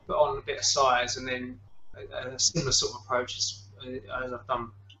 put on a bit of size, and then a similar sort of approach as I've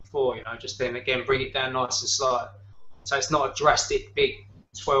done before, just then again bring it down nice and slight. So it's not a drastic big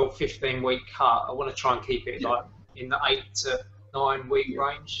 12, 15 week cut. I want to try and keep it like in the 8 to 9 week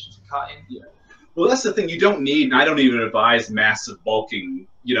range to cut in. Yeah. Well, that's the thing. You don't need, and I don't even advise massive bulking,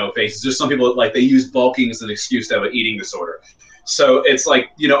 phases. There's some people they use bulking as an excuse to have an eating disorder. So it's like,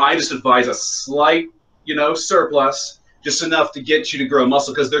 I just advise a slight, surplus, just enough to get you to grow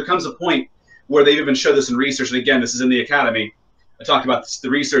muscle, because there comes a point where they've even showed this in research, and again, this is in the academy. I talked about the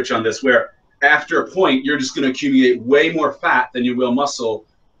research on this, where after a point, you're just going to accumulate way more fat than you will muscle,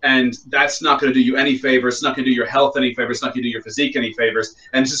 and that's not going to do you any favors. It's not going to do your health any favors. It's not going to do your physique any favors,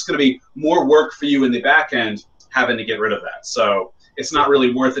 and it's just going to be more work for you in the back end having to get rid of that. So it's not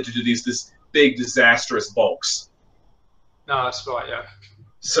really worth it to do this big disastrous bulks. No, that's right, yeah.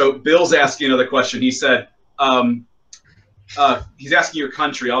 So Bill's asking another question. He said, he's asking your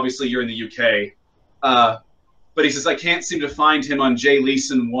country. Obviously, you're in the UK. But he says, I can't seem to find him on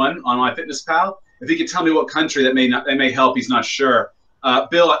Leeson 1 on MyFitnessPal. If he could tell me what country, that may help. He's not sure.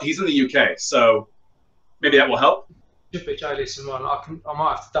 Bill, he's in the UK, so maybe that will help. Should be Leeson 1. I might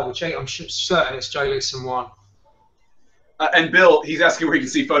have to double check. I'm certain it's Leeson 1. And Bill, he's asking where he can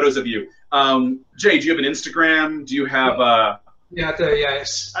see photos of you. Jay, do you have an Instagram? Do you have? Yeah, I do. Yeah.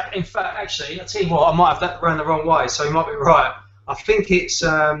 In fact, actually, I'll tell you what. I might have that ran the wrong way, so you might be right. I think it's.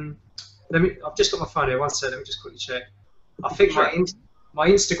 I've just got my phone here. One second. Let me just quickly check. I think my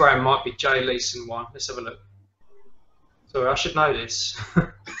Instagram might be Leeson 1. Let's have a look. Sorry, I should know this.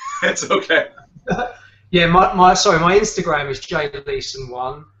 It's okay. Yeah, my Instagram is Leeson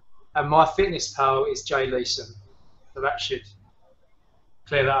 1, and my MyFitnessPal is Leeson. So that should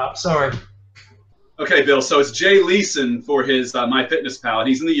clear that up. Sorry. Okay, Bill. So it's Leeson for his MyFitnessPal, and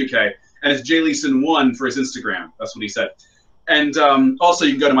he's in the UK, and it's Leeson 1 for his Instagram. That's what he said. And also,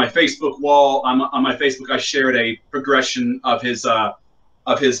 you can go to my Facebook wall. On my Facebook, I shared a progression of his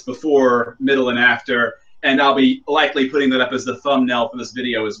before, middle, and after, and I'll be likely putting that up as the thumbnail for this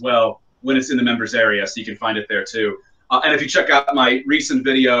video as well when it's in the members area, so you can find it there too. And if you check out my recent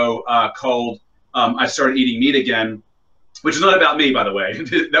video called I Started Eating Meat Again, which is not about me, by the way.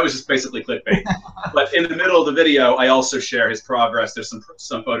 That was just basically clickbait. But in the middle of the video, I also share his progress. There's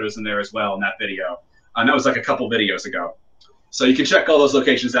some photos in there as well in that video. And that was like a couple videos ago. So you can check all those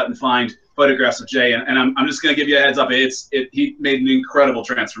locations out and find photographs of Jay. And I'm just going to give you a heads up. He made an incredible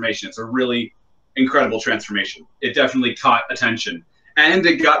transformation. It's a really, incredible transformation. It definitely caught attention. And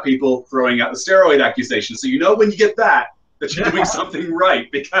it got people throwing out the steroid accusations. So you know when you get that you're doing something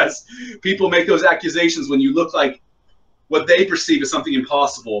right, because people make those accusations when you look like what they perceive as something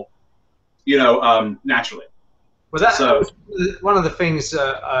impossible, you know, naturally. Well, that was one of the things sort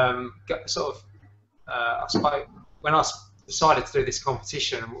of I spoke when I decided to do this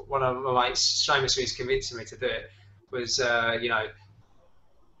competition. One of my mates, Seamus, who's convincing me to do it, was you know,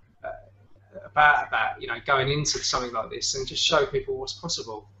 about you know, going into something like this and just show people what's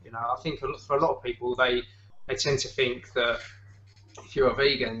possible. You know, I think for a lot of people, they tend to think that if you're a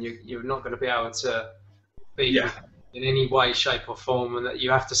vegan, you're not going to be able to be in any way, shape or form, and that you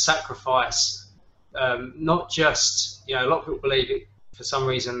have to sacrifice not just, you know, a lot of people believe it for some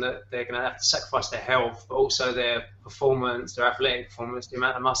reason that they're going to have to sacrifice their health, but also their performance, their athletic performance, the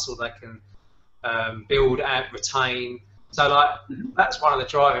amount of muscle they can build and retain. So like that's one of the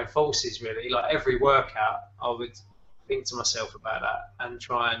driving forces really. Like every workout, I would think to myself about that and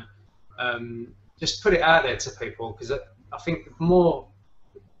try and just put it out there to people, because I think the more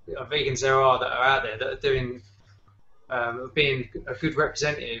vegans there are that are out there that are doing, being a good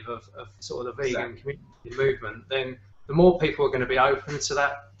representative of sort of the vegan community movement, then the more people are going to be open to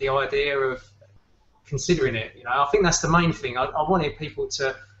that, the idea of considering it. You know, I think that's the main thing. I wanted people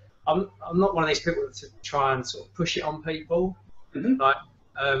to. I'm not one of these people to try and sort of push it on people. Like,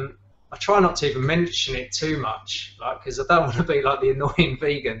 I try not to even mention it too much, like, because I don't want to be like the annoying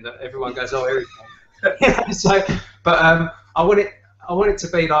vegan that everyone goes, oh, here he comes. So, but I want it to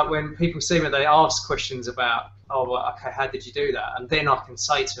be like when people see me, they ask questions about, oh, well, okay, how did you do that? And then I can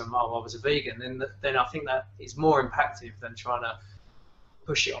say to them, oh, I was a vegan. Then I think that is more impactful than trying to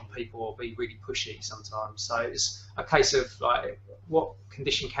push it on people or be really pushy sometimes. So it's a case of like, what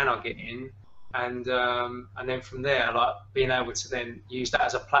condition can I get in, and then from there, like being able to then use that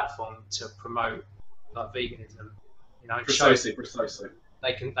as a platform to promote like veganism. You know, precisely.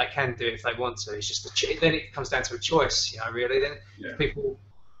 They can do it if they want to. It's just then it comes down to a choice. You know, really. Then if people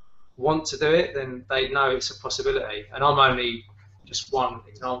want to do it, then they know it's a possibility. And I'm only just one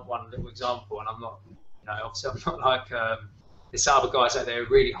little example, and I'm not, you know, obviously I'm not like there's other guys out there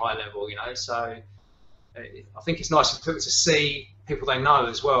really high level, you know. So I think it's nice for people to see people they know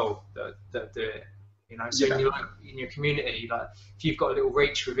as well that do it, you know. So in your community, like if you've got a little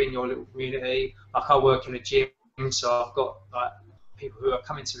reach within your little community, like I work in a gym, so I've got like people who are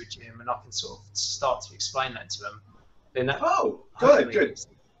coming to a gym, and I can sort of start to explain that to them. Then that, good.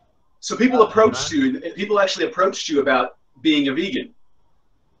 So people approached you. People actually approached you about being a vegan.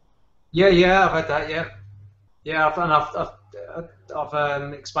 Yeah, I've had that. Yeah,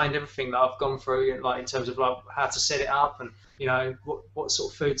 I've explained everything that I've gone through, like in terms of like how to set it up, and you know what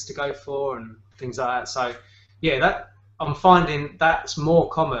sort of foods to go for and things like that. So yeah, that I'm finding that's more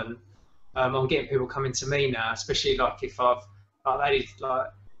common. I'm getting people coming to me now, especially like if I've added like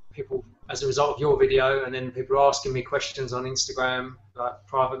people as a result of your video, and then people are asking me questions on Instagram, like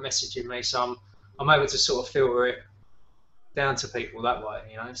private messaging me. So I'm able to sort of filter it down to people that way,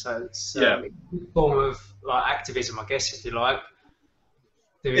 you know. So it's a form of like activism, I guess, if you like.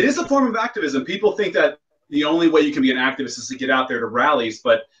 It is a form of activism. People think that the only way you can be an activist is to get out there to rallies,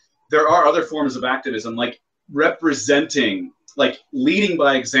 but there are other forms of activism, like representing, like leading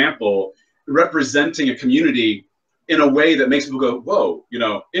by example, representing a community in a way that makes people go, whoa, you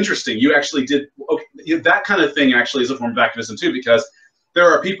know, interesting. You actually did, okay, that kind of thing actually is a form of activism too, because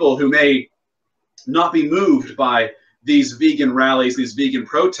there are people who may not be moved by these vegan rallies, these vegan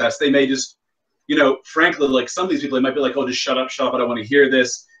protests. They may just, you know, frankly, like some of these people, they might be like, oh, just shut up, I don't want to hear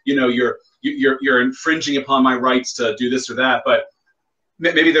this. You know, you're infringing upon my rights to do this or that. But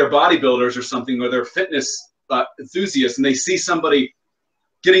maybe they're bodybuilders or something, or they're fitness enthusiasts, and they see somebody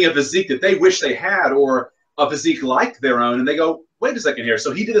getting a physique that they wish they had, or a physique like their own, and they go, wait a second here.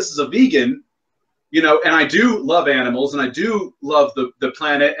 So he did this as a vegan, you know, and I do love animals, and I do love the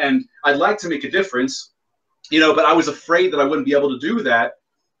planet, and I'd like to make a difference, you know, but I was afraid that I wouldn't be able to do that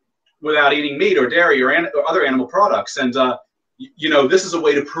without eating meat or dairy or other animal products. And, you know, this is a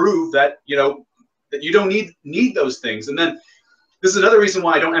way to prove that, you know, that you don't need those things. And then this is another reason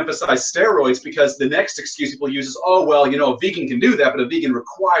why I don't emphasize steroids, because the next excuse people use is, oh, well, you know, a vegan can do that, but a vegan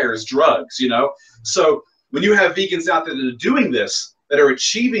requires drugs, you know. So when you have vegans out there that are doing this, that are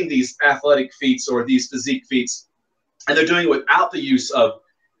achieving these athletic feats or these physique feats, and they're doing it without the use of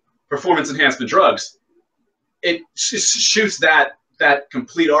performance enhancement drugs, it shoots that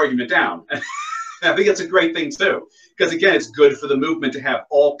complete argument down. I think it's a great thing too, because again, it's good for the movement to have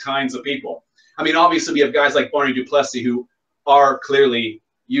all kinds of people. I mean, obviously we have guys like Barney Duplessis who are clearly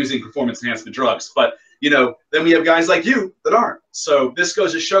using performance enhancement drugs, but you know, then we have guys like you that aren't. So this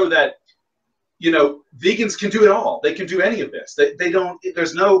goes to show that you know, vegans can do it all. They can do any of this. They don't,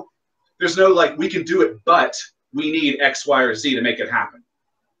 there's no like, we can do it, but we need X, Y, or Z to make it happen.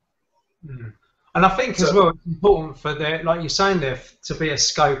 Mm. And I think as well, it's important for there, like you're saying there, to be a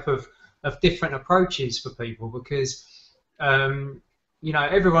scope of different approaches for people, because you know,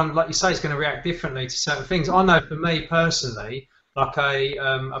 everyone, like you say, is going to react differently to certain things. I know for me personally, like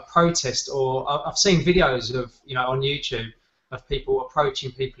a protest, or I've seen videos of, you know, on YouTube of people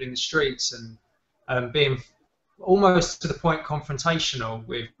approaching people in the streets and being almost to the point confrontational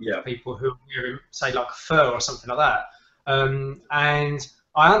with people who wear, say, like fur or something like that. And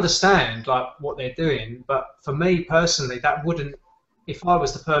I understand like what they're doing, but for me personally, that wouldn't, if I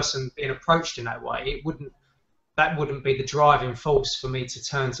was the person being approached in that way, that wouldn't be the driving force for me to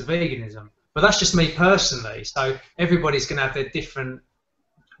turn to veganism. But that's just me personally. So everybody's going to have their different,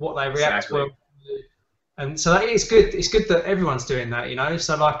 what they react to. And so that is good. It's good that everyone's doing that, you know.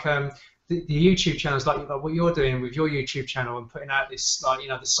 So like the YouTube channels, like what you're doing with your YouTube channel and putting out this, like, you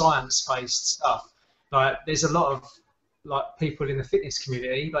know, the science-based stuff. Like there's a lot of like people in the fitness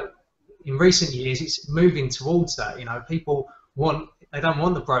community, like in recent years, it's moving towards that. You know, people they don't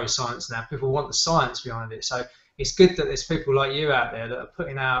want the bro science now. People want the science behind it. So it's good that there's people like you out there that are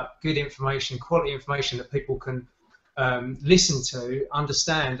putting out good information, quality information that people can listen to,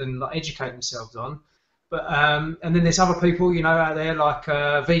 understand, and like, educate themselves on. But and then there's other people, you know, out there like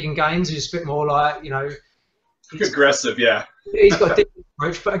Vegan Gains, who's a bit more like, you know, aggressive, yeah. He's got a different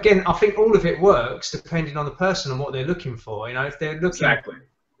approach, but again, I think all of it works depending on the person and what they're looking for. You know, if they're looking,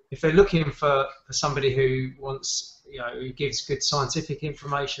 if they're looking for somebody who wants, you know, who gives good scientific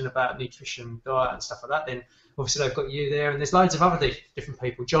information about nutrition, diet, and stuff like that, then obviously they've got you there. And there's loads of other different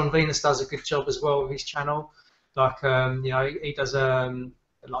people. John Venus does a good job as well with his channel. Like, you know, he does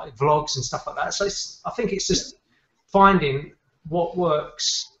like vlogs and stuff like that. So I think it's just finding what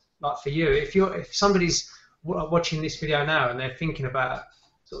works like for you. If somebody's watching this video now and they're thinking about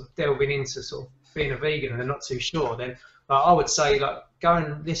sort of delving into sort of being a vegan and they're not too sure, then I would say, like, go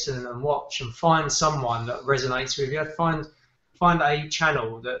and listen and watch and find someone that resonates with you. Find a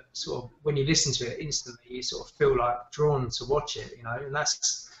channel that sort of, when you listen to it instantly, you sort of feel like drawn to watch it, you know, and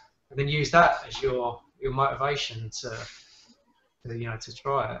then use that as your motivation to you know, to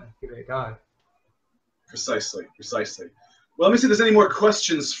try it and give it a go. Precisely. Well, let me see if there's any more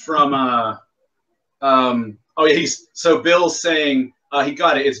questions from oh yeah, so Bill's saying he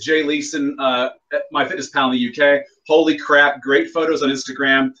got it. It's Jay Leeson, My Fitness Pal in the UK. Holy crap, great photos on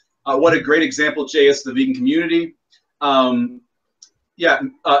Instagram. What a great example Jay is to the vegan community.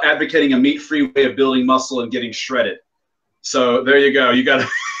 Advocating a meat-free way of building muscle and getting shredded. So there you go. You got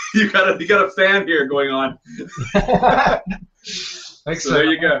a fan here going on. Excellent. So there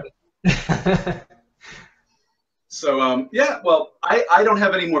you go. So yeah, well, I don't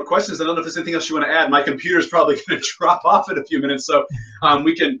have any more questions. I don't know if there's anything else you want to add. My computer's probably going to drop off in a few minutes, so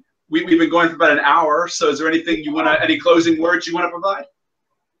we've been going for about an hour. So is there anything any closing words you want to provide?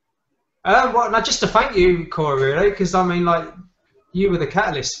 Well, no, just to thank you, Cory, really, because I mean, like, you were the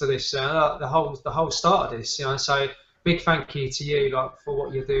catalyst for this, the whole start of this, you know. So big thank you to you, like, for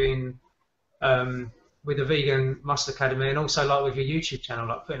what you're doing with the Vegan Muscle Academy, and also like with your YouTube channel,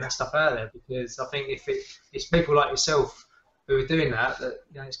 like putting that stuff out there, because I think if it's people like yourself who are doing that,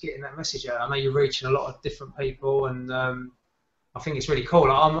 you know, it's getting that message out. I know you're reaching a lot of different people, and I think it's really cool.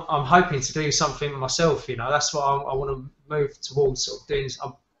 Like, I'm hoping to do something myself, you know. That's what I want to move towards, sort of doing.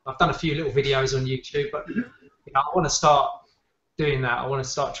 I've done a few little videos on YouTube, but you know, I want to start doing that. I want to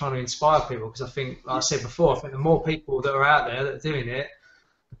start trying to inspire people, because I think, like I said before, I think the more people that are out there that are doing it,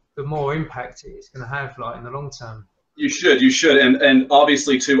 the more impact it's going to have, like, in the long term. You should, and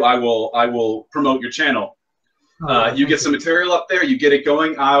obviously too, I will promote your channel. You get some material up there, you get it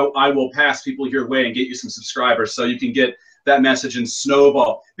going. I will pass people your way and get you some subscribers, so you can get that message and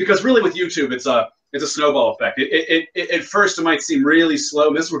snowball. Because really, with YouTube, it's a snowball effect. At first, it might seem really slow.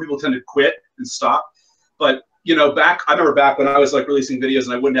 And this is where people tend to quit and stop. But you know, I remember back when I was like releasing videos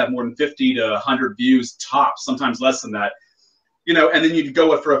and I wouldn't have more than 50 to 100 views tops, sometimes less than that. You know, and then you'd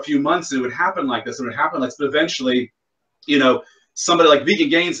go for a few months and it would happen like this, and it would happen like this. But eventually, you know, somebody like Vegan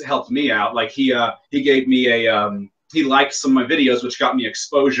Gains helped me out. Like he gave me he liked some of my videos, which got me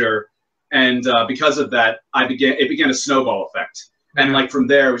exposure, and because of that, it began a snowball effect. And like from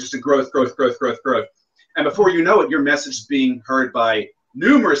there, it was just a growth. And before you know it, your message is being heard by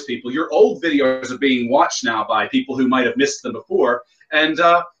numerous people. Your old videos are being watched now by people who might have missed them before, and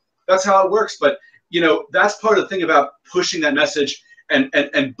that's how it works. But you know, that's part of the thing about pushing that message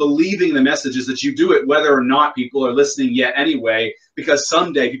and believing the message, is that you do it whether or not people are listening yet anyway, because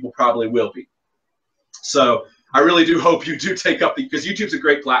someday people probably will be. So I really do hope you do take up because YouTube's a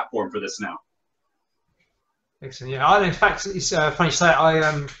great platform for this now. Excellent. Yeah, in fact, it's funny you say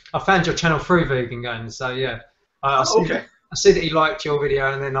it, I found your channel through Vegan Games, so yeah, I Oh, see okay. I see that you liked your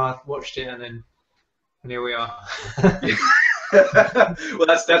video, and then I watched it, and here we are. Well,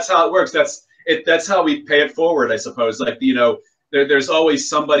 that's how it works. That's it. That's how we pay it forward, I suppose. Like, you know, there's always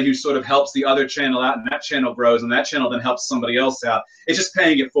somebody who sort of helps the other channel out, and that channel grows, and that channel then helps somebody else out. It's just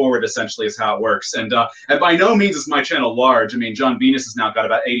paying it forward, essentially, is how it works. And by no means is my channel large. I mean, John Venus has now got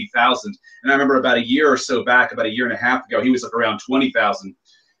about 80,000, and I remember about a year or so back, about a year and a half ago, he was like around 20,000.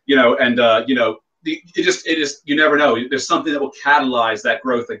 You know, and you know, it just you never know. There's something that will catalyze that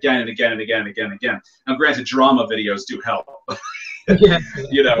growth again and again and again and again and again. Now, granted, drama videos do help. Yeah.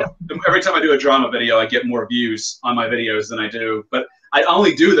 You know, every time I do a drama video, I get more views on my videos than I do. But I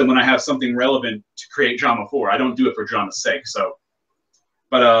only do them when I have something relevant to create drama for. I don't do it for drama's sake. So,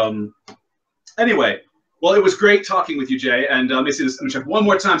 but anyway, well, it was great talking with you, Jay. And let me see this. Let me check one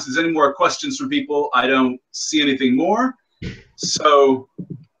more time. So, there's any more questions from people? I don't see anything more. So,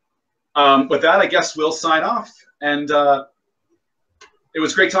 with that, I guess we'll sign off. And it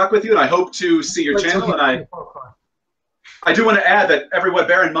was great talking with you. And I hope to see your channel. And I do want to add that everyone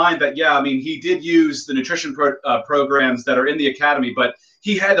bear in mind that, yeah, I mean, he did use the nutrition programs that are in the academy, but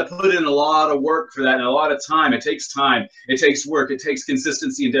he had to put in a lot of work for that and a lot of time. It takes time. It takes work. It takes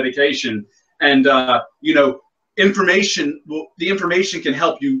consistency and dedication. And, you know, the information can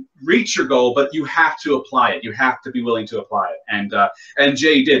help you reach your goal, but you have to apply it. You have to be willing to apply it. And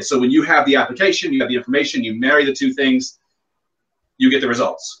Jay did. So when you have the application, you have the information, you marry the two things, you get the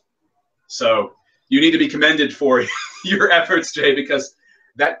results. So you need to be commended for your efforts, Jay, because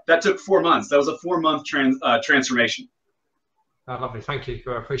that took 4 months. That was a 4-month transformation. Oh, lovely. Thank you.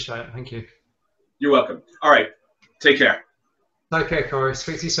 I appreciate it. Thank you. You're welcome. All right. Take care. Take care, Cory.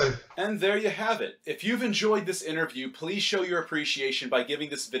 Speak to you soon. And there you have it. If you've enjoyed this interview, please show your appreciation by giving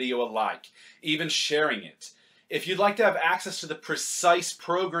this video a like, even sharing it. If you'd like to have access to the precise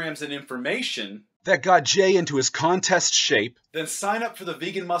programs and information that got Jay into his contest shape, then sign up for the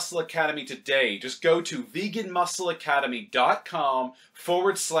Vegan Muscle Academy today. Just go to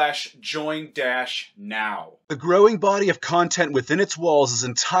veganmuscleacademy.com/join-now. The growing body of content within its walls is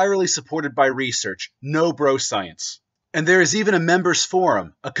entirely supported by research, no bro science. And there is even a members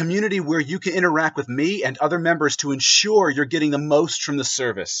forum, a community where you can interact with me and other members to ensure you're getting the most from the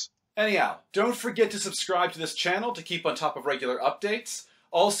service. Anyhow, don't forget to subscribe to this channel to keep on top of regular updates.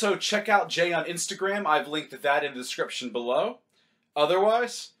 Also, check out Jay on Instagram. I've linked that in the description below.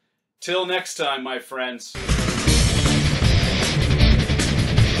 Otherwise, till next time, my friends.